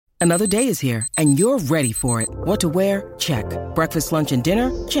Another day is here, and you're ready for it. What to wear? Check. Breakfast, lunch, and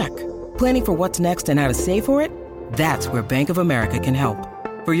dinner? Check. Planning for what's next and how to save for it? That's where Bank of America can help.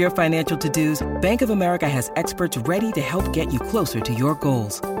 For your financial to-dos, Bank of America has experts ready to help get you closer to your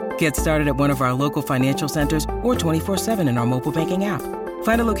goals. Get started at one of our local financial centers or 24/7 in our mobile banking app.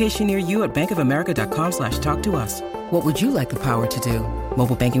 Find a location near you at bankofamerica.com/talktous. What would you like the power to do?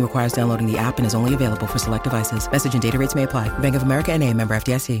 Mobile banking requires downloading the app and is only available for select devices. Message and data rates may apply. Bank of America N.A., member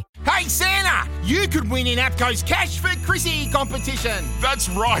FDIC. Hey Santa, you could win in APCO's Cash for Chrissy competition. That's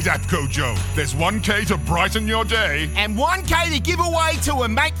right, APCO Joe. There's 1K to brighten your day. And 1K to give away to a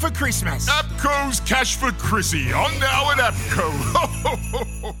mate for Christmas. APCO's Cash for Chrissy on now at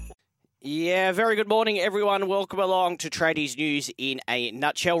APCO. Yeah, very good morning, everyone. Welcome along to Tradies News in a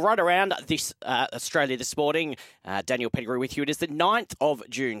nutshell. Right around this Australia this morning, Daniel Pettigrew with you. It is the 9th of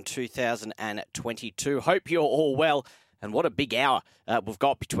June, 2022. Hope you're all well. And what a big hour we've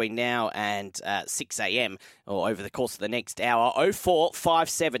got between now and 6 a.m. or over the course of the next hour.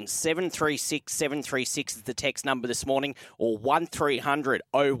 0457 736 736 is the text number this morning, or 1300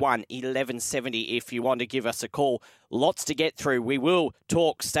 01 1170 if you want to give us a call. Lots to get through. We will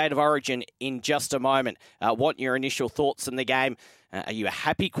talk State of Origin in just a moment. Want your initial thoughts on the game? Are you a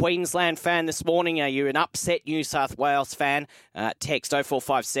happy Queensland fan this morning? Are you an upset New South Wales fan? Text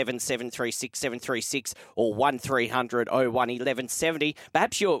 0457 736 736 or 1300 01 1170.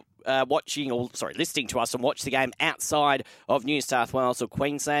 Perhaps you're listening to us and watch the game outside of New South Wales or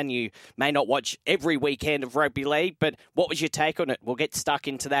Queensland. You may not watch every weekend of rugby league, but what was your take on it? We'll get stuck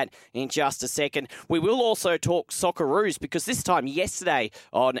into that in just a second. We will also talk Socceroos, because this time yesterday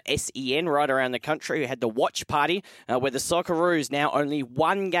on SEN right around the country, we had the watch party where the Socceroos now only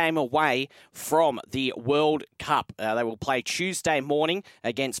one game away from the World Cup. They will play Tuesday morning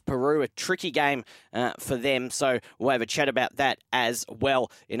against Peru, a tricky game for them. So we'll have a chat about that as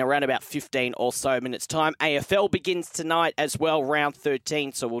well in around about 15 or so minutes time. AFL begins tonight as well, round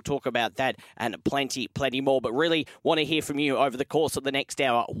 13, so we'll talk about that and plenty more. But really want to hear from you over the course of the next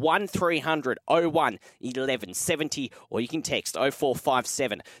hour. 1300 01 1170, or you can text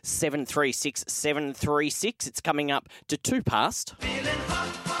 0457 736 736. It's coming up to 2 past.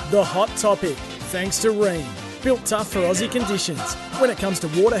 The hot topic, thanks to Rheem. Built tough for Aussie conditions. When it comes to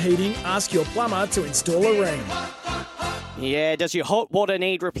water heating, ask your plumber to install a Rheem. Yeah, does your hot water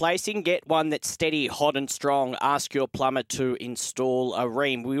need replacing? Get one that's steady, hot and strong. Ask your plumber to install a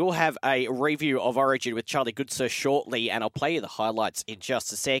Rheem. We will have a review of Origin with Charlie Goodsir shortly, and I'll play you the highlights in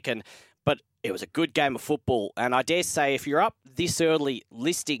just a second. But it was a good game of football, and I dare say if you're up this early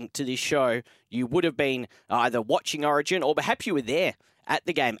listening to this show, you would have been either watching Origin or perhaps you were there at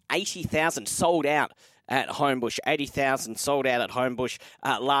the game. 80,000 sold out at Homebush. 80,000 sold out at Homebush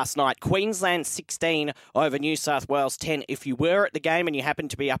last night. Queensland 16 over New South Wales 10. If you were at the game and you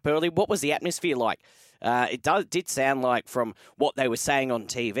happened to be up early, what was the atmosphere like? It did sound like, from what they were saying on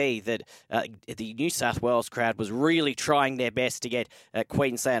TV, that the New South Wales crowd was really trying their best to get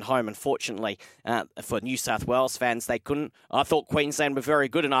Queensland home. Unfortunately, for New South Wales fans, they couldn't. I thought Queensland were very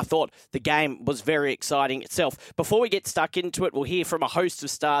good, and I thought the game was very exciting itself. Before we get stuck into it, we'll hear from a host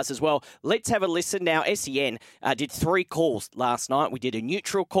of stars as well. Let's have a listen now. SEN did 3 calls last night. We did a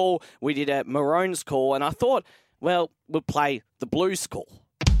neutral call, we did a Maroons call, and I thought, well, we'll play the Blues call.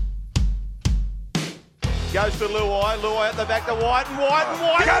 Goes to Luai at the back to White. Go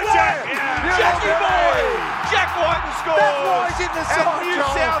Jack! Yeah. Jackie Boy! Jack Whiten scores! That boy's in the side, and New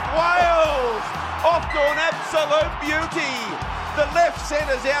South Wales off to an absolute beauty. The left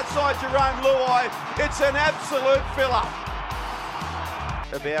centre's outside Jerome Luai. It's an absolute filler.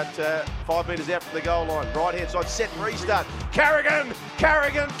 About 5 metres out from the goal line. Right hand side, set restart. Cardigan,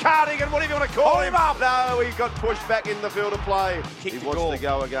 whatever you want to call him. Up. No, he got pushed back in the field of play. He wants to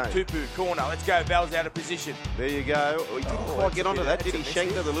go again. Tupu, corner. Let's go. Val's out of position. There you go. He didn't quite get onto that, did he?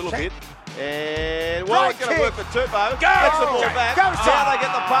 Shanked it a little bit. And, well, it's going to work for Tupu. Gets the ball back. Now they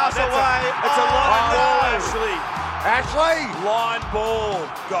get the pass away. It's a line ball, Ashley. Line ball.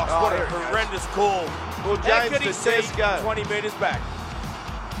 Gosh, what a horrendous call. Well, James Tedesco. 20 metres back.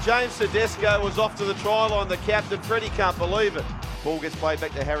 James Tedesco was off to the try line. The captain, Freddie, can't believe it. Ball gets played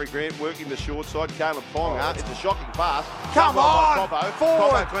back to Harry Grant, working the short side. Caleb Ponga, it's a shocking pass. Come on,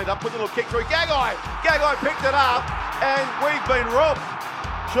 forward. Cleaned up, put a little kick through. Gagai picked it up, and we've been robbed.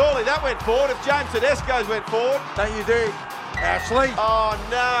 Surely that went forward. If James Tedesco's went forward. Don't you do. Ashley. Oh,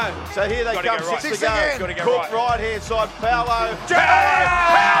 no. So here they come, 6 to go. Cook right-hand side, Paolo.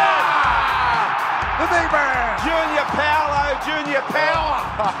 The big man! Junior Paolo!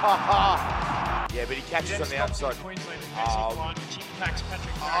 Yeah, but he catches on the outside. Come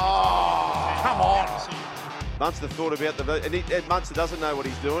on! Munster thought about and Munster doesn't know what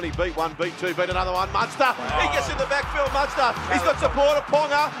he's doing. He beat one, beat two, beat another one. Munster, he gets in the backfield. Munster, he's got support of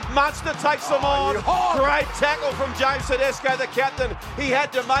Ponga. Munster takes them on. Great tackle from James Tedesco, the captain. He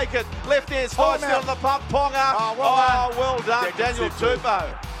had to make it. Left hand side still on the pump. Ponga. Well done, Daniel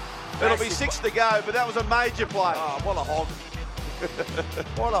Tupou. It'll be 6 to go, but that was a major play. Oh, what a hog.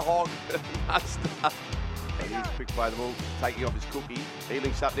 What a hog. Munster. He's a quick play the ball, taking off his cookie. He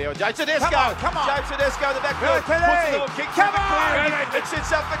links up there. James Tedesco. Come on. James Tedesco, the backfield. Puts a little kick to the Cleary. It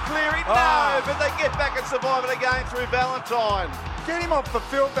sits up for Cleary. No, but they get back and survive it again through Valentine. Get him off the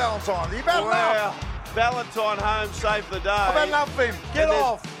field, Valentine. You better love. Valentine home, save the day. I better love him. Get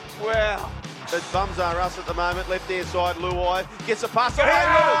off. Wow. It's bums are us at the moment. Left hand side, Luai gets a pass away.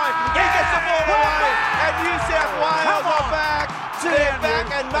 He gets the ball away. And New South Wales are back. They're back,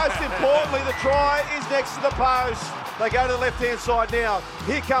 and most importantly, the try is next to the post. They go to the left-hand side now.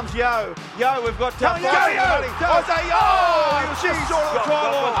 Here comes Yo. We've got tough running. Isaiah Yo! He was just short of the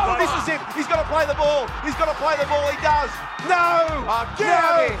try line. This is it. He's got to play the ball. He does. No!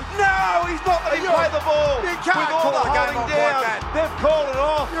 No! He's not letting him play the ball. You can't with all call the a game holding off down. like that. They've called it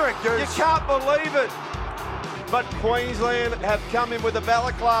off. You're a goose. You can't believe it. But Queensland have come in with a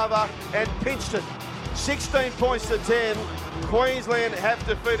balaclava and pinched it. 16 points to 10. Queensland have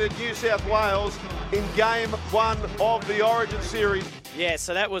defeated New South Wales in Game 1 of the Origin Series. Yeah,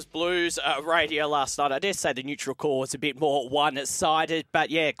 so that was Blues radio last night. I dare say the neutral call was a bit more one-sided, but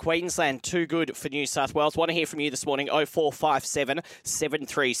yeah, Queensland too good for New South Wales. Want to hear from you this morning, 0457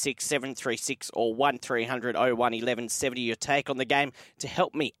 736 736 or 1300 01 1170. Your take on the game to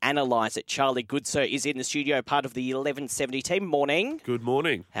help me analyse it. Charlie Goodsir is in the studio, part of the 1170 team. Morning. Good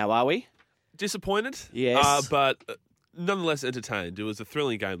morning. How are we? Disappointed, yes, but nonetheless entertained. It was a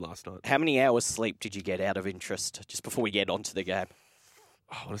thrilling game last night. How many hours sleep did you get out of interest just before we get onto the game?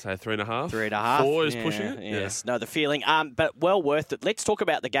 I want to say 3.5. 3.5. 4 is pushing it. Yes, no, the feeling. But well worth it. Let's talk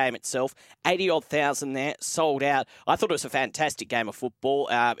about the game itself. 80-odd thousand there, sold out. I thought it was a fantastic game of football.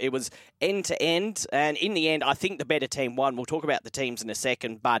 It was end to end, and in the end, I think the better team won. We'll talk about the teams in a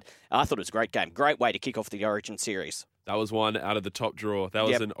second, but I thought it was a great game. Great way to kick off the Origin series. That was one out of the top draw. That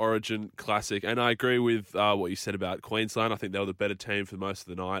was an Origin classic. And I agree with what you said about Queensland. I think they were the better team for most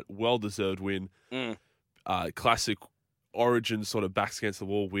of the night. Well-deserved win. Classic Origin sort of backs against the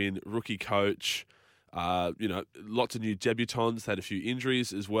wall win. Rookie coach. Lots of new debutants. Had a few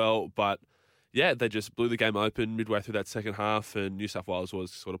injuries as well. But, yeah, they just blew the game open midway through that second half. And New South Wales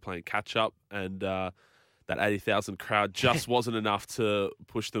was sort of playing catch-up. And that 80,000 crowd just wasn't enough to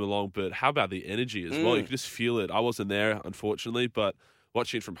push them along. But how about the energy as well? You could just feel it. I wasn't there, unfortunately, but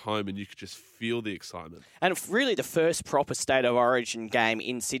watching it from home and you could just feel the excitement. And really the first proper State of Origin game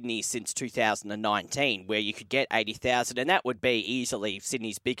in Sydney since 2019 where you could get 80,000, and that would be easily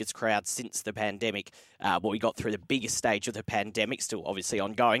Sydney's biggest crowd since the pandemic. We got through the biggest stage of the pandemic, still obviously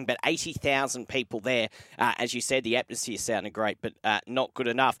ongoing, but 80,000 people there. As you said, the atmosphere sounded great, but not good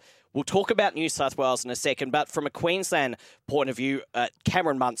enough. We'll talk about New South Wales in a second, but from a Queensland point of view,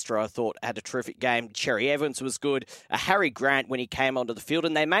 Cameron Munster, I thought, had a terrific game. Cherry Evans was good. Harry Grant when he came onto the field,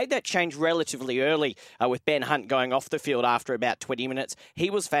 and they made that change relatively early with Ben Hunt going off the field after about 20 minutes. He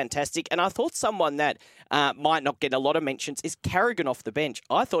was fantastic, and I thought someone that might not get a lot of mentions is Carrigan off the bench.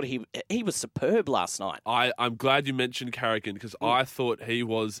 I thought he was superb last night. I'm glad you mentioned Carrigan because I thought he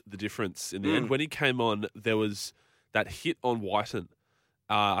was the difference in the end. When he came on, there was that hit on Whiten.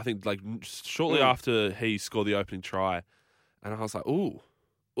 I think shortly after he scored the opening try, and I was like, "Ooh,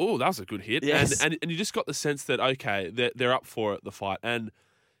 that was a good hit." Yes. And you just got the sense that okay, they're up for it, the fight, and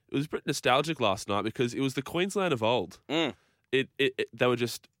it was a bit nostalgic last night because it was the Queensland of old. They were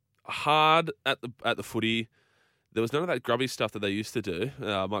just hard at the footy. There was none of that grubby stuff that they used to do.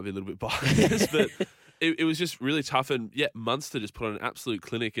 I might be a little bit biased, but it was just really tough. And yet Munster just put on an absolute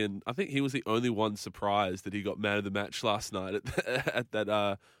clinic. And I think he was the only one surprised that he got man of the match last night at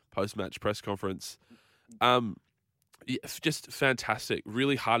that post-match press conference. Just fantastic.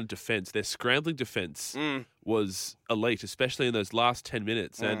 Really hard in defence. Their scrambling defence was elite, especially in those last 10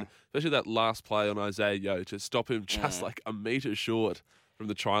 minutes. And especially that last play on Isaiah Yo to stop him just like a metre short from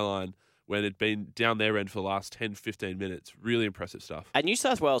the try line when it'd been down their end for the last 10, 15 minutes. Really impressive stuff. And New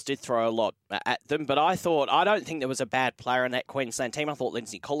South Wales did throw a lot at them, but I don't think there was a bad player in that Queensland team. I thought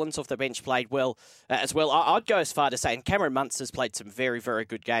Lindsay Collins off the bench played well as well. I'd go as far to say, and Cameron Munster's played some very, very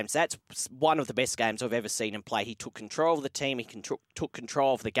good games. That's one of the best games I've ever seen him play. He took control of the team. He took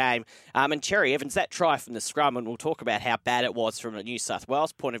control of the game. And Cherry Evans, that try from the scrum, and we'll talk about how bad it was from a New South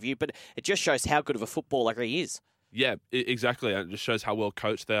Wales point of view, but it just shows how good of a footballer he is. Yeah, exactly. And it just shows how well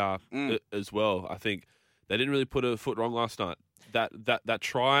coached they are as well. I think they didn't really put a foot wrong last night. That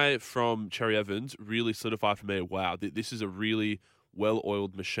try from Cherry Evans really solidified for me, wow, this is a really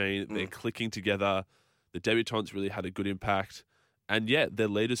well-oiled machine. They're clicking together. The debutants really had a good impact. And, yeah, their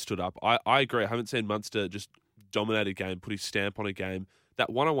leaders stood up. I agree. I haven't seen Munster just dominate a game, put his stamp on a game. That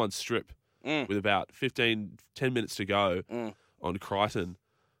one-on-one strip with about 10 minutes to go on Crichton,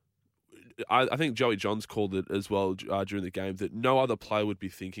 I think Joey Johns called it as well during the game, that no other player would be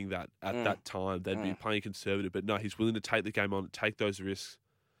thinking that at that time. They'd be playing conservative. But, no, he's willing to take the game on, take those risks.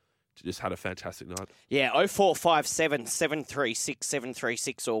 Just had a fantastic night. Yeah, 0457 736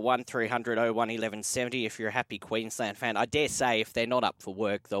 736 or 1300 01 1170 if you're a happy Queensland fan. I dare say if they're not up for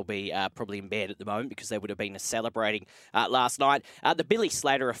work, they'll be probably in bed at the moment because they would have been celebrating last night. The Billy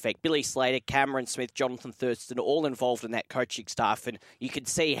Slater effect. Billy Slater, Cameron Smith, Jonathan Thurston, all involved in that coaching staff, and you can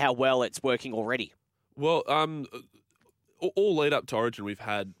see how well it's working already. Well, all lead up to Origin, we've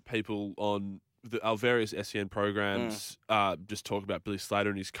had people on our various SEN programs just talk about Billy Slater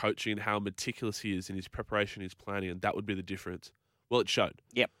and his coaching and how meticulous he is in his preparation, his planning, and that would be the difference. Well, it showed.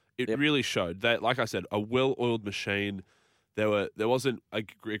 Yep. It really showed. That, like I said, a well-oiled machine. There wasn't, I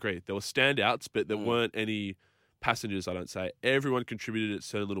agree, there were standouts, but there weren't any passengers, I don't say. Everyone contributed at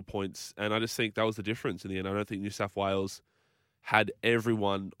certain little points, and I just think that was the difference in the end. I don't think New South Wales had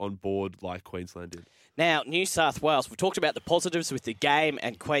everyone on board like Queensland did. Now, New South Wales, we've talked about the positives with the game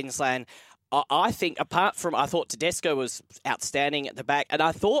and Queensland. I think, apart from, I thought Tedesco was outstanding at the back, and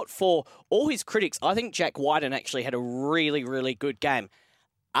I thought for all his critics, I think Jack Wyden actually had a really, really good game.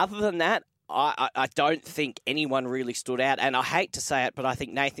 Other than that, I don't think anyone really stood out, and I hate to say it, but I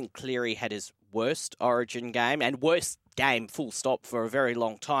think Nathan Cleary had his worst Origin game, and worst game, full stop, for a very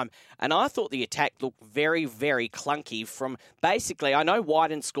long time. And I thought the attack looked very, very clunky from basically, I know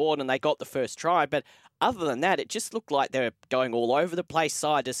Wyden scored and they got the first try, but other than that, it just looked like they were going all over the place,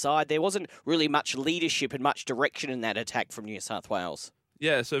 side to side. There wasn't really much leadership and much direction in that attack from New South Wales.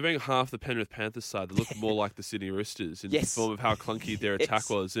 Yeah, so being half the Penrith Panthers side, they looked more like the Sydney Roosters in the form of how clunky their attack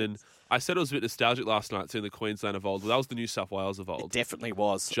was. And I said it was a bit nostalgic last night seeing the Queensland of old. Well, that was the New South Wales of old. It definitely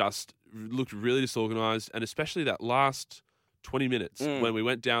was. Just looked really disorganised, and especially that last 20 minutes when we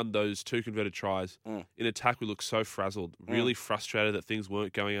went down those two converted tries. In attack, we looked so frazzled, really frustrated that things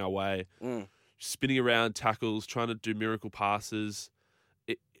weren't going our way. Spinning around tackles, trying to do miracle passes.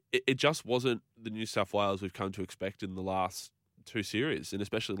 It just wasn't the New South Wales we've come to expect in the last two series, and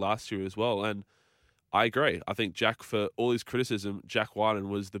especially last year as well. And I agree. I think Jack, for all his criticism, Jack Wyden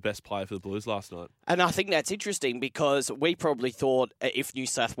was the best player for the Blues last night. And I think that's interesting because we probably thought if New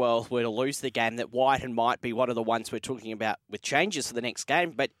South Wales were to lose the game that Wyden might be one of the ones we're talking about with changes for the next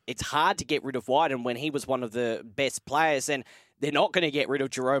game, but it's hard to get rid of Wyden when he was one of the best players, and they're not going to get rid of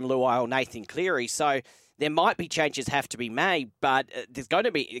Jerome Luai or Nathan Cleary, so there might be changes have to be made, but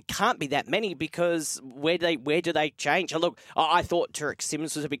it can't be that many because where do they change? Look, I thought Turek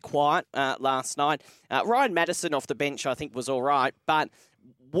Simmons was a bit quiet last night. Ryan Madison off the bench I think was all right, but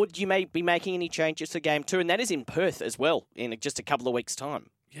would you be making any changes for Game 2? And that is in Perth as well in just a couple of weeks' time.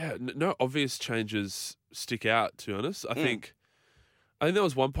 Yeah, no obvious changes stick out, to be honest. I think there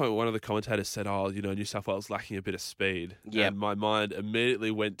was one point where one of the commentators said, New South Wales lacking a bit of speed. Yep. And my mind immediately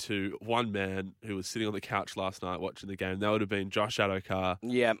went to one man who was sitting on the couch last night watching the game. That would have been Josh Adokar.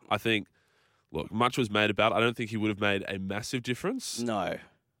 Yeah. I think, look, much was made about it. I don't think he would have made a massive difference. No.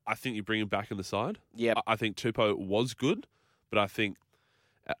 I think you bring him back in the side. Yeah. I think Tupou was good, but I think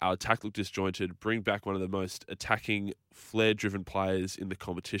our attack looked disjointed. Bring back one of the most attacking, flair-driven players in the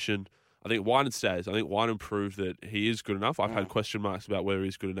competition. I think Wyden stays. I think Wyden proved that he is good enough. I've had question marks about whether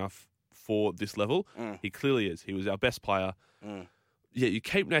he's good enough for this level. He clearly is. He was our best player. Yeah, you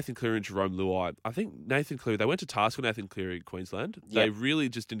keep Nathan Cleary and Jerome Luai. I think Nathan Cleary, they went to task with Nathan Cleary in Queensland. Yep. They really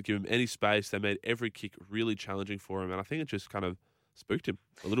just didn't give him any space. They made every kick really challenging for him. And I think it just kind of spooked him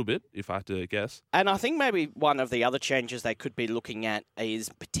a little bit, if I had to guess. And I think maybe one of the other changes they could be looking at is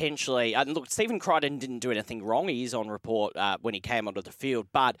potentially... And look, Stephen Crichton didn't do anything wrong. He is on report when he came onto the field.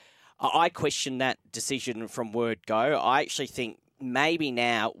 But I question that decision from word go. I actually think maybe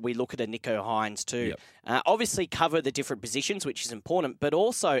now we look at a Nico Hines too. Yep. Obviously cover the different positions, which is important, but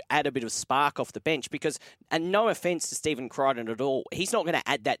also add a bit of spark off the bench because, and no offence to Stephen Crichton at all, he's not going to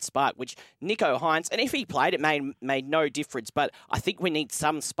add that spark, which Nico Hines, and if he played, it made no difference, but I think we need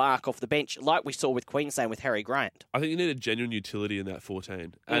some spark off the bench, like we saw with Queensland with Harry Grant. I think you need a genuine utility in that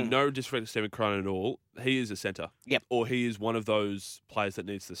 14. And no disrespect to Stephen Crichton at all, he is a centre. Yep. Or he is one of those players that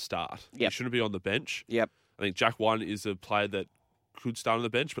needs to start. Yep. He shouldn't be on the bench. Yep. I think Jack Wyden is a player that could start on the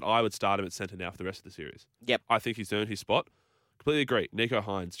bench, but I would start him at centre now for the rest of the series. Yep. I think he's earned his spot. Completely agree. Nico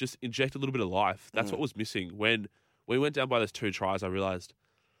Hines, just inject a little bit of life. That's what was missing. When we went down by those two tries, I realised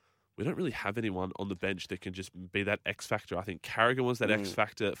we don't really have anyone on the bench that can just be that X factor. I think Carrigan was that X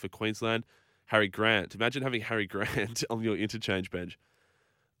factor for Queensland. Harry Grant. Imagine having Harry Grant on your interchange bench.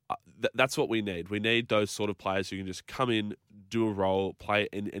 That's what we need. We need those sort of players who can just come in, do a role, play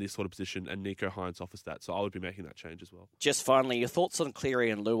in any sort of position, and Nico Hines offers that. So I would be making that change as well. Just finally, your thoughts on Cleary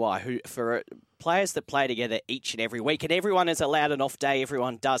and Luai, who for players that play together each and every week, and everyone is allowed an off day,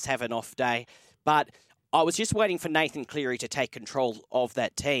 everyone does have an off day, but I was just waiting for Nathan Cleary to take control of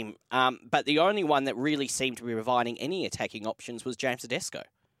that team, but the only one that really seemed to be providing any attacking options was James Tedesco.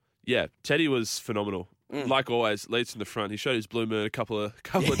 Yeah, Teddy was phenomenal. Like always, leads from the front. He showed his blue moon a couple of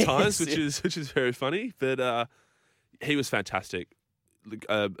times, which is very funny. But he was fantastic.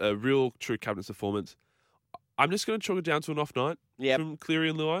 A real true captain's performance. I'm just going to chalk it down to an off night from Cleary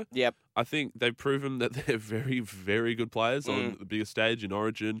and Luai. Yep. I think they've proven that they're very, very good players on the biggest stage in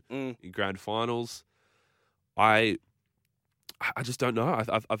Origin, in grand finals. I just don't know.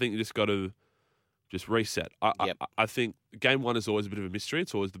 I think you just got to just reset. I think game one is always a bit of a mystery.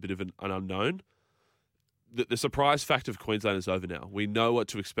 It's always a bit of an unknown. The surprise factor of Queensland is over now. We know what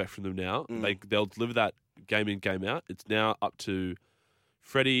to expect from them now. They'll deliver that game in, game out. It's now up to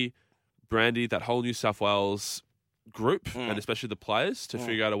Freddie, Brandy, that whole New South Wales group, and especially the players, to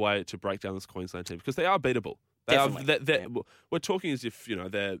figure out a way to break down this Queensland team, because they are beatable. We're talking as if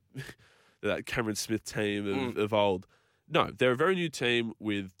they're that Cameron Smith team of old. No, they're a very new team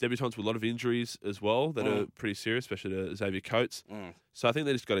with debutants with a lot of injuries as well that are pretty serious, especially to Xavier Coates. So I think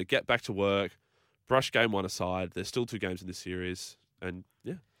they just got to get back to work, brush game one aside. There's still 2 games in this series, and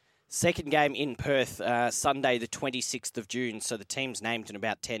yeah. Second game in Perth, Sunday the 26th of June. So the team's named in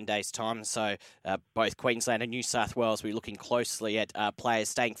about 10 days' time. So both Queensland and New South Wales will be looking closely at players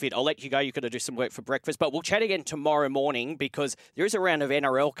staying fit. I'll let you go. You've got to do some work for breakfast. But we'll chat again tomorrow morning, because there is a round of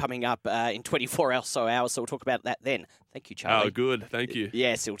NRL coming up in 24 hours. So we'll talk about that then. Thank you, Charlie. Oh, good. Thank you.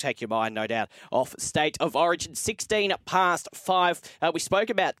 Yes, it'll take your mind, no doubt, off State of Origin. 16 past 5. We spoke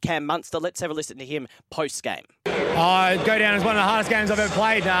about Cam Munster. Let's have a listen to him post-game. I go down as one of the hardest games I've ever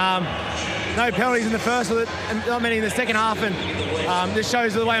played. No penalties in the first, and not many in the second half, and this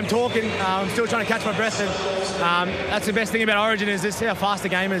shows the way I'm talking. I'm still trying to catch my breath, and that's the best thing about Origin, is this how fast the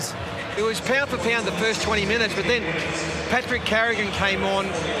game is. It was pound for pound the first 20 minutes, but then Patrick Carrigan came on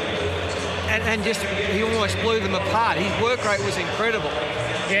and just he almost blew them apart. His work rate was incredible.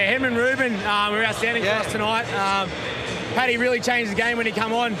 Yeah, him and Ruben were outstanding for us tonight. Paddy really changed the game when he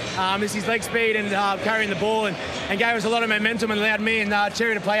come on. It's his leg speed and carrying the ball, and gave us a lot of momentum and allowed me and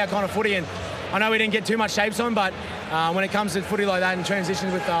Cherry to play our kind of footy. And I know we didn't get too much shapes on, but when it comes to footy like that and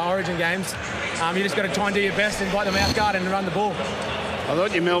transitions with Origin games, you just got to try and do your best and bite them out guard and run the ball. I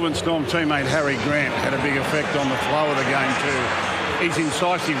thought your Melbourne Storm teammate Harry Grant had a big effect on the flow of the game too. His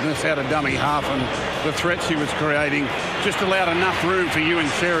incisiveness out of dummy half and the threats he was creating just allowed enough room for you and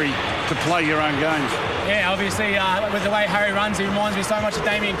Cherry to play your own games. Yeah, obviously, with the way Harry runs, he reminds me so much of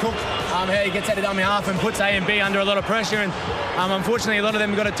Damien Cook, how he gets out of dummy half and puts A and B under a lot of pressure, and unfortunately a lot of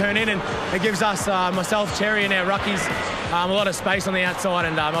them have got to turn in, and it gives us, myself, Cherry and our ruckies, a lot of space on the outside,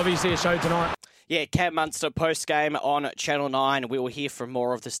 and obviously a show tonight. Yeah, Cam Munster post-game on Channel 9. We will hear from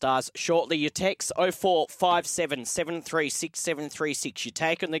more of the Stars shortly. Your text 0457 736 736. You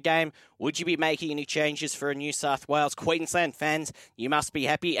take on the game. Would you be making any changes for a New South Wales? Queensland fans, you must be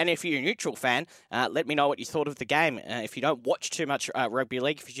happy. And if you're a neutral fan, let me know what you thought of the game. If you don't watch too much rugby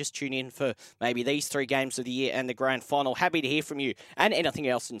league, if you just tune in for maybe these 3 games of the year and the grand final, happy to hear from you. And anything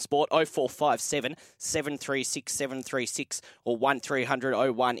else in sport, 0457 736 736 or 1300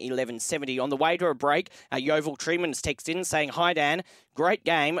 01 1170. On the way to a break, Yeovil Treeman's text in saying, "Hi Dan, great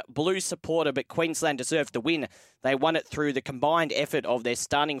game, Blues supporter, but Queensland deserved the win. They won it through the combined effort of their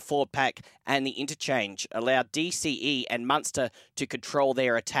starting forward pack, and the interchange allowed DCE and Munster to control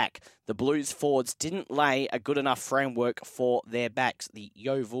their attack. The Blues forwards didn't lay a good enough framework for their backs." The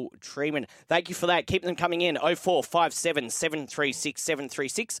Yeovil Treeman. Thank you for that. Keep them coming in. 0457 736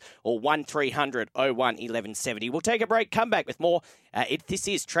 736 or 1300 01 1170. We'll take a break, come back with more. This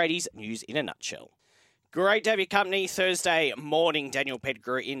is Tradies News in a Nutshell. Great to have your company Thursday morning. Daniel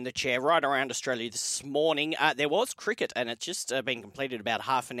Pettigrew in the chair right around Australia this morning. There was cricket, and it's just been completed about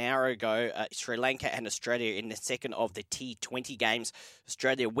half an hour ago. Sri Lanka and Australia in the second of the T20 games.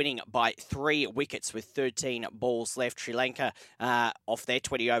 Australia winning by 3 wickets with 13 balls left. Sri Lanka, off their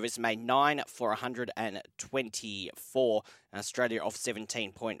 20 overs, made 9 for 124. Australia off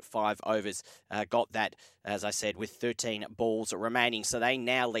 17.5 overs got that, as I said, with 13 balls remaining. So they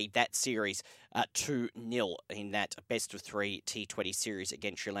now lead that series 2-0 in that best-of-3 T20 series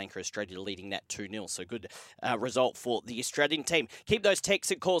against Sri Lanka. Australia leading that 2-0. So good result for the Australian team. Keep those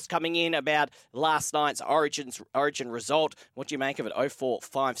texts and calls coming in about last night's Origin result. What do you make of it?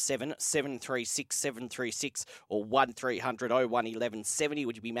 0457 736 736 or 1300 01 1170.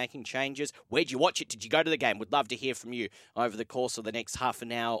 Would you be making changes? Where'd you watch it? Did you go to the game? Would love to hear from you over the course of the next half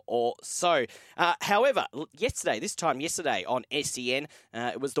an hour or so. However, yesterday on SEN,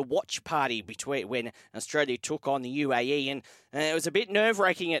 it was the watch party when Australia took on the UAE, and it was a bit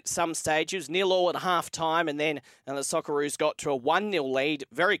nerve-wracking at some stages. 0-0 at half-time, and then the Socceroos got to a 1-0 lead.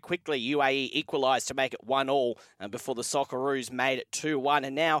 Very quickly, UAE equalised to make it 1-1 before the Socceroos made it 2-1,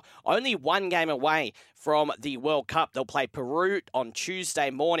 and now only one game away from the World Cup. They'll play Peru on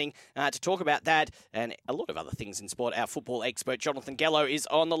Tuesday morning. To talk about that and a lot of other things in sport, our football expert Jonathan Gallo is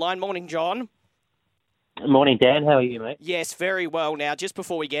on the line. Morning, John. Morning, Dan. How are you, mate? Yes, very well. Now, just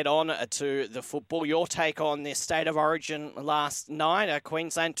before we get on to the football, your take on this State of Origin last night.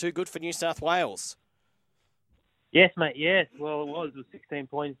 Queensland too good for New South Wales? Yes, mate, yes. Well, it was 16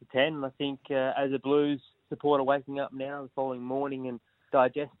 points to 10. I think as a Blues supporter waking up now the following morning and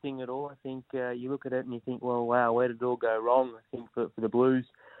digesting it all, I think you look at it and you think, well, wow, where did it all go wrong? I think for the Blues,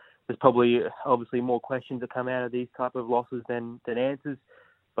 there's probably obviously more questions that come out of these type of losses than answers.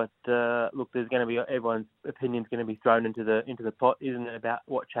 But look, there's going to be everyone's opinion's going to be thrown into the pot, isn't it? About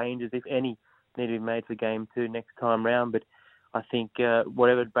what changes, if any, need to be made for Game 2 next time round. But I think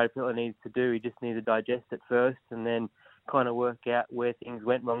whatever Brad Pittler needs to do, he just needs to digest it first, and then kind of work out where things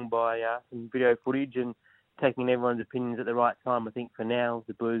went wrong by some video footage and taking everyone's opinions at the right time. I think for now,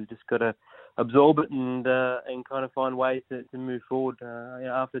 the Blues just got to absorb it and kind of find ways to move forward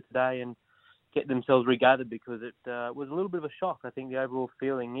after today and get themselves regathered, because it was a little bit of a shock. I think the overall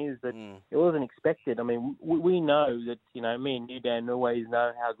feeling is that it wasn't expected. I mean, we know that, me and you, Dan, always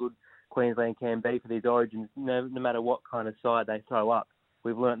know how good Queensland can be for these Origins, no matter what kind of side they throw up.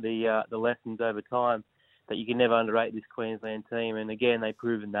 We've learnt the lessons over time that you can never underrate this Queensland team, and again, they've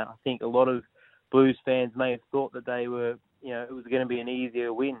proven that. I think a lot of Blues fans may have thought that they were, it was going to be an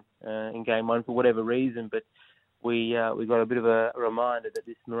easier win in Game 1 for whatever reason, but we got a bit of a reminder that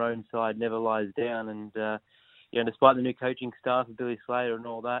this Maroon side never lies down, and despite the new coaching staff of Billy Slater and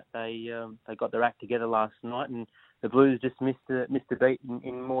all that, they got their act together last night, and the Blues just missed a beat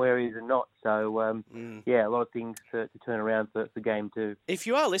in more areas than not. So, a lot of things to turn around for Game 2. If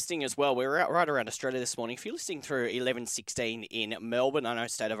you are listening as well, we're out right around Australia this morning. If you're listening through 1116 in Melbourne, I know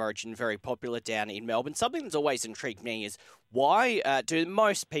State of Origin very popular down in Melbourne. Something that's always intrigued me is why do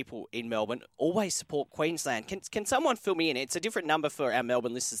most people in Melbourne always support Queensland? Can someone fill me in? It's a different number for our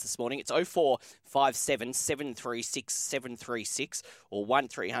Melbourne listeners this morning. It's 0457 736 736 or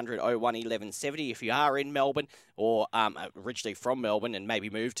 1300 01 1170 if you are in Melbourne or originally from Melbourne and maybe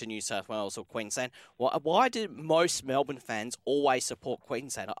moved to New South Wales or Queensland. Why do most Melbourne fans always support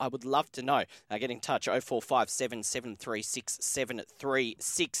Queensland? I would love to know. Get in touch, 0457 736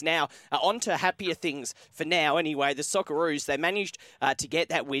 736. Now, on to happier things for now anyway. The Socceroos, they managed to get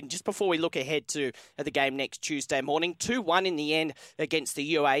that win just before we look ahead to the game next Tuesday morning. 2-1 in the end against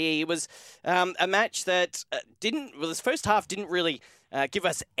the UAE. It was a match that the first half didn't really give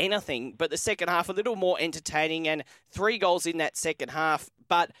us anything, but the second half a little more entertaining, and 3 goals in that second half.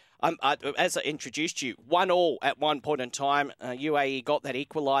 But as I introduced you, 1-1 at one point in time. UAE got that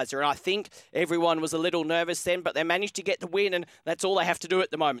equaliser, and I think everyone was a little nervous then, but they managed to get the win, and that's all they have to do at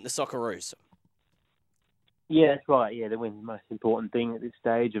the moment, the Socceroos. Yeah, that's right. Yeah, the win's the most important thing at this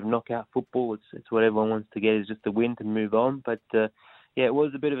stage of knockout football. It's what everyone wants to get, is just a win to move on. But it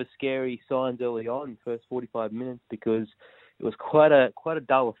was a bit of a scary signs early on, first 45 minutes, because it was quite a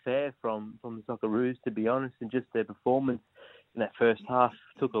dull affair from the Socceroos, to be honest, and just their performance in that first half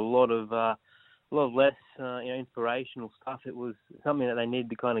took a lot of less inspirational stuff. It was something that they needed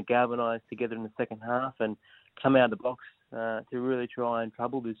to kind of galvanise together in the second half and come out of the box to really try and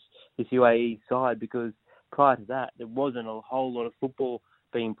trouble this UAE side, because prior to that, there wasn't a whole lot of football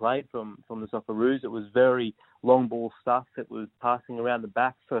being played from the Socceroos. It was very long ball stuff. It was passing around the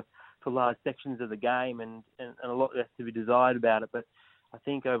back for large sections of the game, and a lot less to be desired about it. But I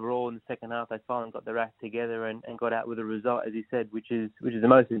think overall in the second half, they finally got their act together and got out with a result, as you said, which is the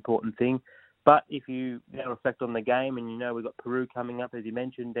most important thing. But if you now reflect on the game, and we've got Peru coming up, as you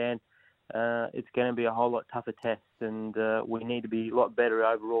mentioned, Dan, it's going to be a whole lot tougher test, and we need to be a lot better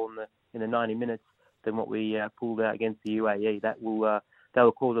overall in the 90 minutes than what we pulled out against the UAE. That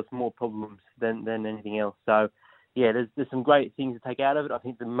will cause us more problems than anything else. So, yeah, there's some great things to take out of it. I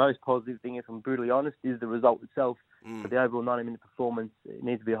think the most positive thing, if I'm brutally honest, is the result itself. But the overall 90-minute performance, it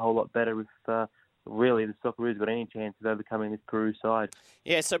needs to be a whole lot better if really the Socceroos got any chance of overcoming this Peru side.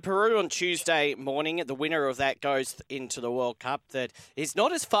 Yeah, so Peru on Tuesday morning, the winner of that goes into the World Cup. That is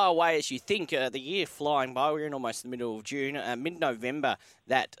not as far away as you think. The year flying by. We're in almost the middle of June. Mid-November,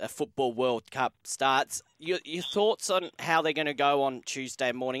 that Football World Cup starts. Your thoughts on how they're going to go on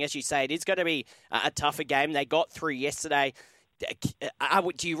Tuesday morning? As you say, it is going to be a tougher game. They got through yesterday.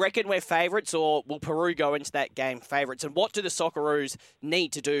 Do you reckon we're favourites, or will Peru go into that game favourites? And what do the Socceroos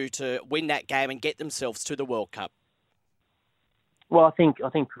need to do to win that game and get themselves to the World Cup? Well, I think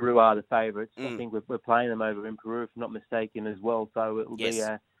Peru are the favourites. I think we're playing them over in Peru, if I'm not mistaken, as well. So it will be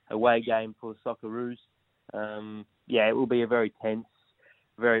a away game for the Socceroos. It will be a very tense,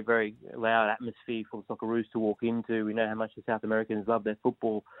 very, very loud atmosphere for the Socceroos to walk into. We know how much the South Americans love their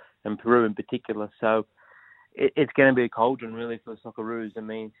football, and Peru in particular. So it's going to be a cauldron, really, for the Socceroos. I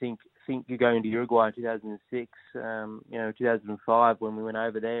mean, think you're going to Uruguay in 2006, 2005 when we went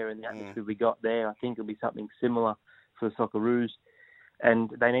over there, and the atmosphere we got there. I think it'll be something similar for the Socceroos, and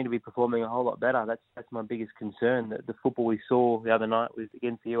they need to be performing a whole lot better. That's my biggest concern. That the football we saw the other night was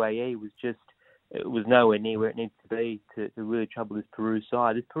against the UAE was nowhere near where it needs to be to really trouble this Peru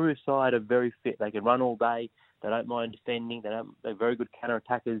side. This Peru side are very fit. They can run all day. They don't mind defending. They're very good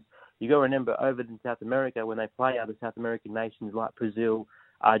counter-attackers. You got to remember, over in South America, when they play other South American nations like Brazil,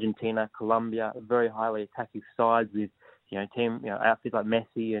 Argentina, Colombia, very highly attacking sides with, outfits like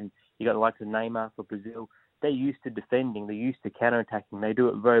Messi, and you got the likes of Neymar for Brazil. They're used to defending. They're used to counter-attacking. They do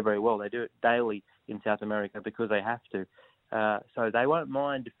it very, very well. They do it daily in South America because they have to. So they won't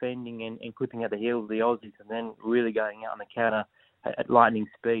mind defending and clipping at the heels of the Aussies and then really going out on the counter at lightning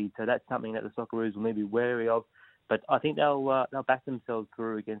speed. So that's something that the Socceroos will need to be wary of. But I think they'll back themselves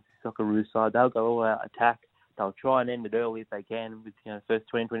through against the Socceroos side. They'll go all out attack. They'll try and end it early if they can with first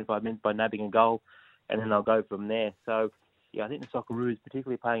 20, 25 minutes by nabbing a goal, and then they'll go from there. So, I think the Socceroos,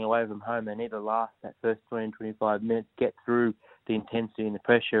 particularly playing away from home, they need to last that first 20, 25 minutes, get through the intensity and the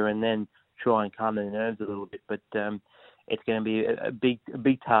pressure, and then try and calm their nerves a little bit. But it's going to be a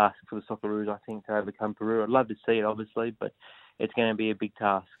big task for the Socceroos, I think, to overcome Peru. I'd love to see it, obviously, but it's going to be a big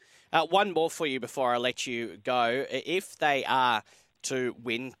task. One more for you before I let you go. If they are to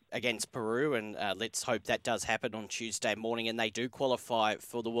win against Peru, and let's hope that does happen on Tuesday morning, and they do qualify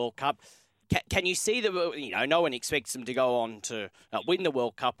for the World Cup, can you see that, no one expects them to go on to win the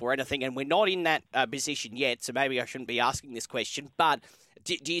World Cup or anything, and we're not in that position yet, so maybe I shouldn't be asking this question, but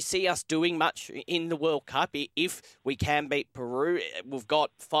do you see us doing much in the World Cup if we can beat Peru? We've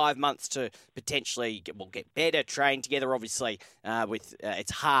got 5 months to potentially get better, train together. Obviously,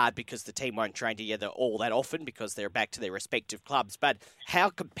 it's hard because the team won't train together all that often because they're back to their respective clubs. But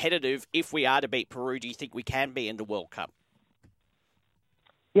how competitive, if we are to beat Peru, do you think we can be in the World Cup?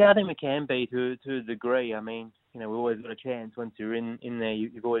 Yeah, I think we can be to a degree. I mean, we've always got a chance. Once you're in there,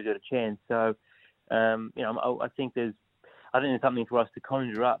 you've always got a chance. So, I think there's something for us to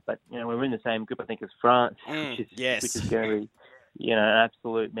conjure up. But, we're in the same group, I think, as France, which is going to be, an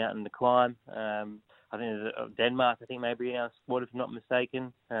absolute mountain to climb. I think there's Denmark, I think, maybe in our squad, if I'm not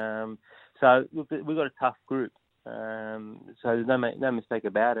mistaken. So we've got a tough group. So there's no mistake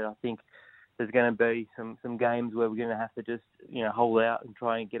about it. I think there's going to be some games where we're going to have to just, hold out and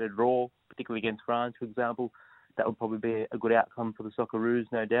try and get a draw, particularly against France, for example. That would probably be a good outcome for the Socceroos,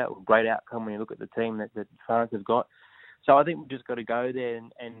 no doubt. A great outcome when you look at the team that France has got. So I think we've just got to go there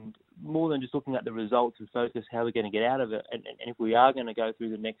and more than just looking at the results and focus how we're going to get out of it. And if we are going to go through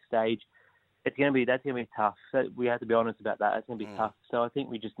the next stage, that's going to be tough. So we have to be honest about that. It's going to be tough. So I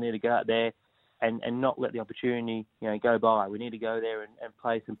think we just need to go out there and not let the opportunity go by. We need to go there and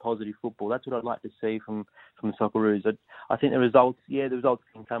play some positive football. That's what I'd like to see from the Socceroos. I think the results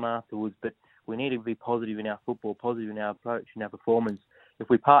can come afterwards, but we need to be positive in our football, positive in our approach and our performance. If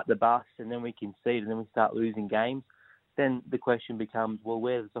we part the bus and then we concede and then we start losing games, then the question becomes, well,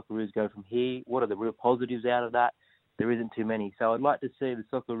 where do the Socceroos go from here? What are the real positives out of that? There isn't too many. So I'd like to see the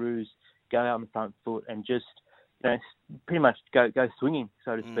Socceroos go out on the front foot and just pretty much go swinging,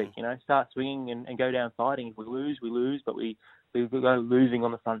 so to speak. Start swinging and go down fighting. If we lose, we lose, but we go losing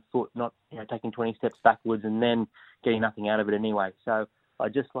on the front foot, not taking 20 steps backwards and then getting nothing out of it anyway. So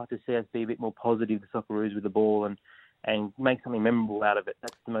I'd just like to see us be a bit more positive, the Socceroos, with the ball and make something memorable out of it.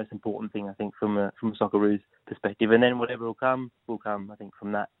 That's the most important thing, I think, from a Socceroos perspective. And then whatever will come, I think,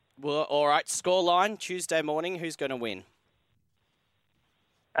 from that. Well, all right. Scoreline, Tuesday morning, who's going to win?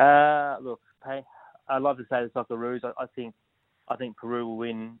 Look, I'd love to say the Socceroos. I think Peru will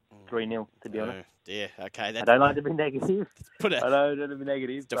win 3-0, to be honest. Yeah, okay. I don't like to be negative. I don't like to be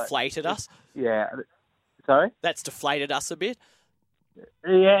negative. Deflated us? Yeah. Sorry? That's deflated us a bit.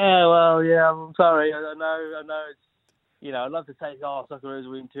 Yeah, well, yeah, I'm sorry. I know. It's, I'd love to say, Socceroos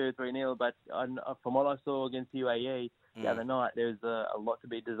win 2-3-0, but from what I saw against UAE the other night, there's a lot to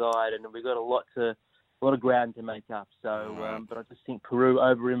be desired, and we've got a lot of ground to make up. So, but I just think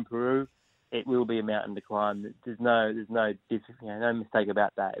over in Peru, it will be a mountain to climb. There's no mistake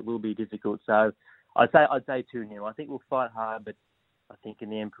about that. It will be difficult. So, I'd say 2-0. I think we'll fight hard, but I think in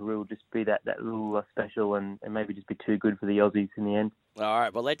the end, Peru will just be that little special and maybe just be too good for the Aussies in the end. All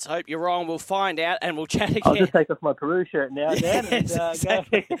right, well, let's hope you're wrong. We'll find out, and we'll chat again. I'll just take off my Peru shirt now, Dan.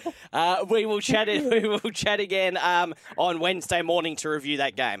 Exactly. We will chat again on Wednesday morning to review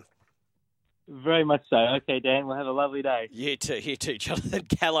that game. Very much so. Okay, Dan, we'll have a lovely day. You too, Jonathan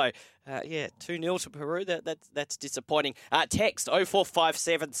Gallo. 2-0 to Peru. That's disappointing. Text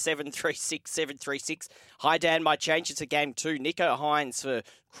 0457 736 736. Hi, Dan. My change to game 2. Nico Hines for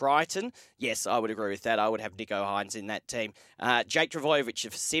Crichton. Yes, I would agree with that. I would have Nico Hines in that team. Jake Travojevic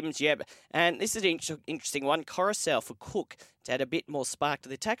for Sims. Yep. And this is an interesting one. Coruscant for Cook to add a bit more spark to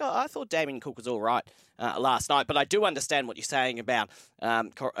the attack. I thought Damien Cook was all right last night, but I do understand what you're saying about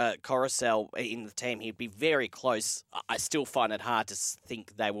Coruscant in the team. He'd be very close. I still find it hard to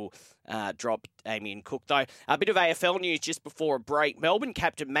think they will drop Damien Cook, though. A bit of AFL news just before a break. Melbourne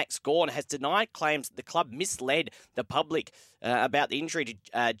captain Max Gawn has denied claims that the club misled the public about the injury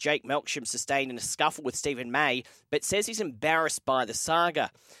to Jake Melksham sustained in a scuffle with Stephen May, but says he's embarrassed by the saga.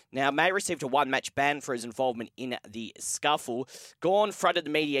 Now, May received a one-match ban for his involvement in the scuffle. Gawn fronted the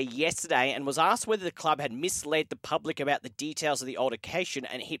media yesterday and was asked whether the club had misled the public about the details of the altercation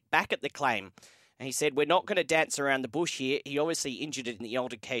and hit back at the claim. And he said, "We're not going to dance around the bush here. He obviously injured it in the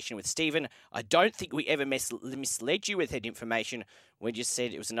altercation with Stephen. I don't think we ever misled you with that information. We just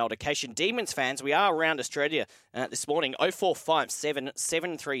said it was an altercation." Demons fans, we are around Australia this morning. 0457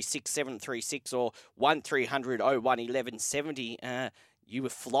 736 736 or 1300 01 1170. You were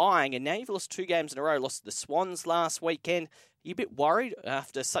flying, and now you've lost 2 games in a row. Lost to the Swans last weekend. Are you a bit worried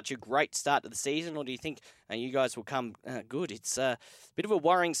after such a great start to the season, or do you think you guys will come good? It's a bit of a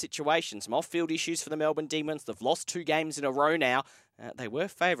worrying situation. Some off-field issues for the Melbourne Demons. They've lost 2 games in a row now. They were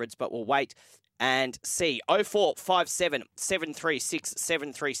favourites, but we'll wait and see. 0457 736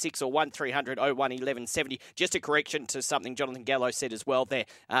 736 or 1300 01 1170. Just a correction to something Jonathan Gallo said as well there.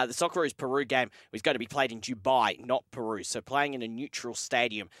 The Socceroos Peru game was going to be played in Dubai, not Peru. So playing in a neutral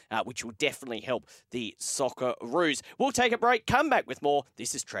stadium, which will definitely help the Socceroos. We'll take a break, come back with more.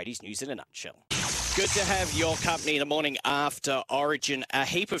 This is Tradies News in a nutshell. Good to have your company the morning after Origin. A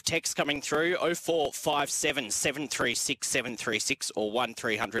heap of texts coming through. 0457 736 736 or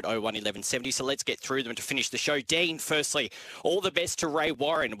 1300 01 1170. So let's get through them to finish the show. Dean, firstly, all the best to Ray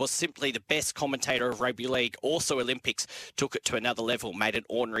Warren. Was simply the best commentator of rugby league. Also Olympics. Took it to another level. Made an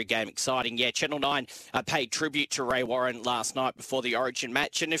ordinary game exciting. Yeah, Channel 9 paid tribute to Ray Warren last night before the Origin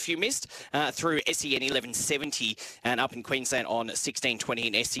match. And if you missed, through SEN 1170 and up in Queensland on 1620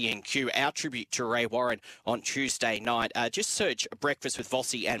 in SENQ, our tribute to Ray Warren on Tuesday night. Just search Breakfast with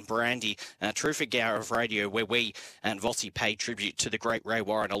Vossi and Brandy, a terrific hour of radio where we and Vossi pay tribute to the great Ray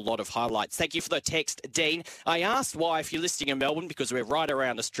Warren. A lot of highlights. Thank you for the text, Dean. I asked why, if you're listening in Melbourne, because we're right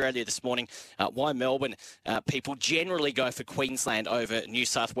around Australia this morning, why Melbourne people generally go for Queensland over New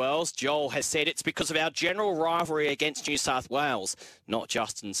South Wales. Joel has said it's because of our general rivalry against New South Wales, not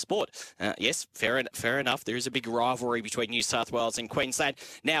just in sport. Yes, fair enough. There is a big rivalry between New South Wales and Queensland.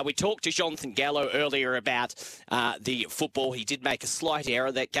 Now, we talked to Jonathan Gallo earlier about the football. He did make a slight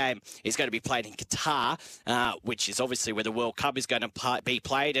error. That game is going to be played in Qatar, which is obviously where the World Cup is going to be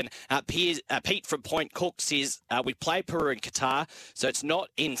played. And Pete from Point Cook says we play Peru in Qatar, so it's not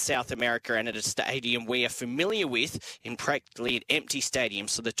in South America and at a stadium we are familiar with, in practically an empty stadium.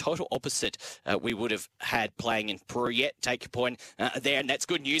 So the total opposite we would have had playing in Peru. Yet, take your point there, and that's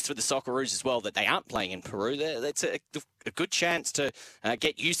good news for the Socceroos as well that they aren't playing in Peru. That's a good chance to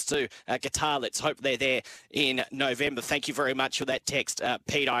get used to Qatar. Let's hope they're there in November. Thank you very much for that text,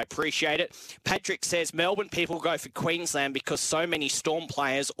 Pete. I appreciate it. Patrick says Melbourne people go for Queensland because so many Storm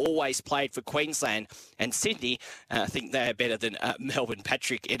players always played for Queensland, and Sydney think they are better than Melbourne.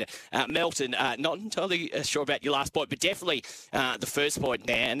 Patrick in Melton, not entirely sure about your last point, but definitely the first point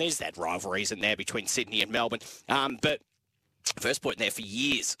there, and there's that rivalry, isn't there, between Sydney and Melbourne. But first point there for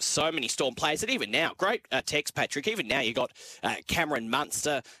years. So many Storm players. And even now, great text, Patrick. Even now, you got Cameron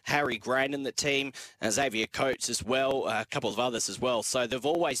Munster, Harry Grant in the team, Xavier Coates as well, a couple of others as well. So they've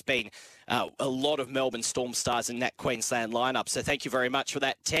always been a lot of Melbourne Storm stars in that Queensland lineup. So thank you very much for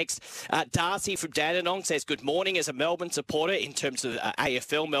that text. Darcy from Dandenong says, good morning. As a Melbourne supporter in terms of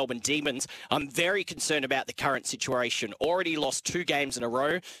AFL Melbourne Demons, I'm very concerned about the current situation. Already lost 2 games in a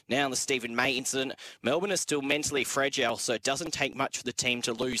row. Now in the Stephen May incident, Melbourne is still mentally fragile, so it doesn't take much for the team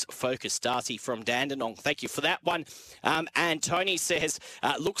to lose focus. Darcy from Dandenong, thank you for that one. And Tony says,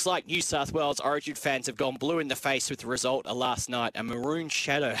 looks like New South Wales Origin fans have gone blue in the face with the result of last night. A maroon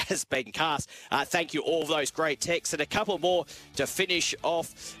shadow has been cast. Thank you, all of those great texts. And a couple more to finish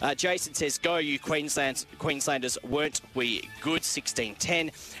off. Jason says, go you Queenslanders, weren't we good?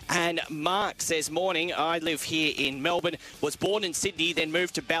 16-10. And Mark says, morning, I live here in Melbourne, was born in Sydney, then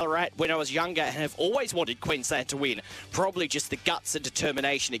moved to Ballarat when I was younger and have always wanted Queensland to win. Probably just the guts and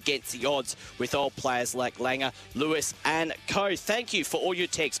determination against the odds with old players like Langer, Lewis and co. Thank you for all your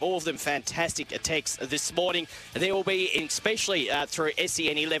texts, all of them fantastic texts this morning. There will be, especially through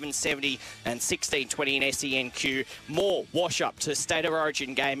SEN 1170 and 1620 in SENQ, more wash-up to State of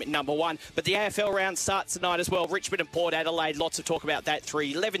Origin game number 1. But the AFL round starts tonight as well. Richmond and Port Adelaide, lots of talk about that through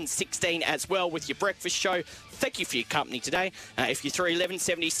 1116 as well with your breakfast show. Thank you for your company today. If you're through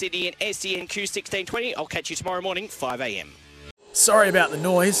 1170 Sydney and SENQ 1620, I'll catch you tomorrow morning, 5 a.m. Sorry about the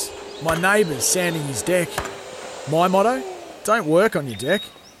noise. My neighbour's sanding his deck. My motto? Don't work on your deck.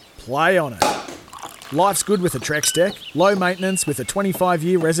 Play on it. Life's good with a Trex deck. Low maintenance with a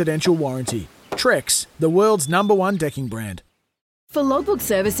 25-year residential warranty. Trex, the world's #1 decking brand. For logbook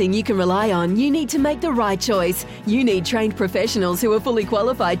servicing you can rely on, you need to make the right choice. You need trained professionals who are fully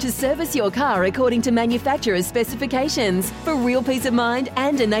qualified to service your car according to manufacturer's specifications. For real peace of mind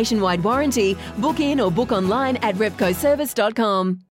and a nationwide warranty, book in or book online at repcoservice.com.